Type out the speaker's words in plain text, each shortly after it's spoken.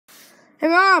Hey,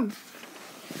 Mom.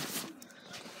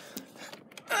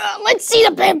 Let's see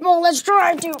the pit bull. Let's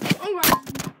try to.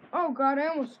 Oh, God. I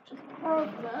almost. Oh,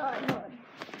 God.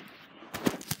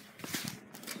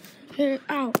 Here.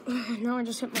 Ow. No, I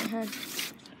just hit my head.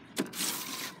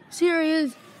 See, here he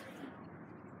is.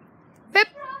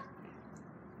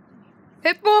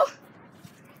 Pit bull.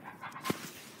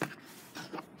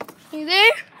 You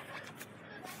there?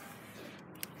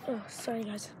 Oh, sorry,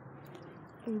 guys.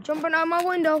 I'm jumping out my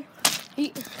window.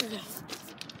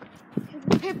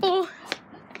 Pit bull.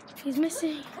 He's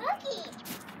missing.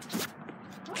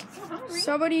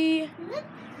 Somebody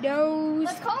knows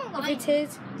if it's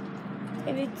his.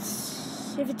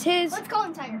 If it's his. Let's call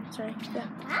him Tiger. Sorry. Yeah.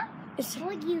 Huh?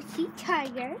 Would you see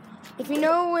Tiger? If you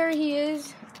know where he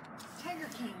is. Tiger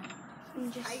King.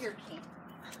 Tiger King.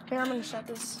 Here, I'm gonna shut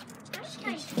this.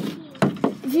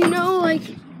 If you know, like,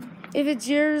 if it's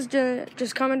yours,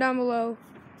 just comment down below.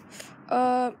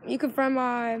 You can friend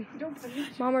my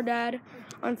mom or dad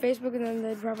on Facebook, and then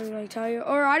they'd probably like tell you.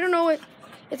 Or I don't know what.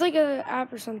 It's like an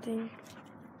app or something.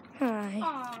 Hi.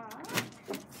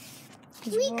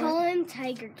 We call him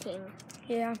Tiger King.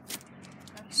 Yeah.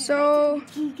 So.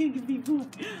 He licked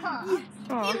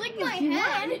my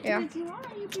head. Yeah.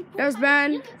 That was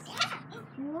Ben.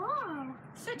 Wow.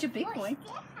 Such a big boy.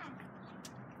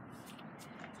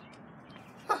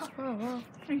 Oh, wow.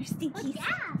 Are you stinky?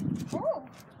 Oh.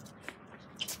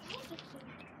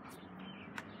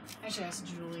 I should ask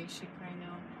Julie. She probably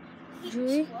know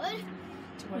Julie?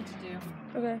 what to do.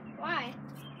 Okay. Why?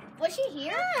 Was she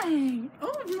here?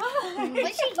 Oh my!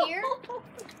 Was she here?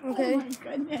 Okay. Oh my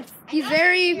goodness! He's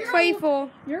very playful.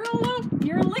 You're a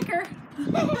licker.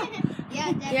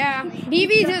 Yeah, definitely.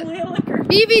 Definitely a licker.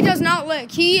 BB does not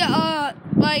lick. He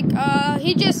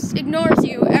he just ignores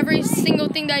you every single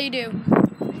thing that you do.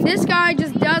 This guy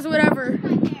just does whatever.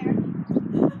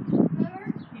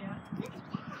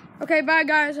 Okay, bye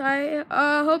guys. I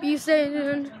hope you stay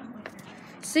tuned.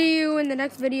 See you in the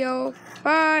next video.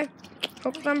 Bye.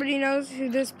 Hope somebody knows who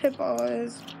this pit bull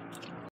is.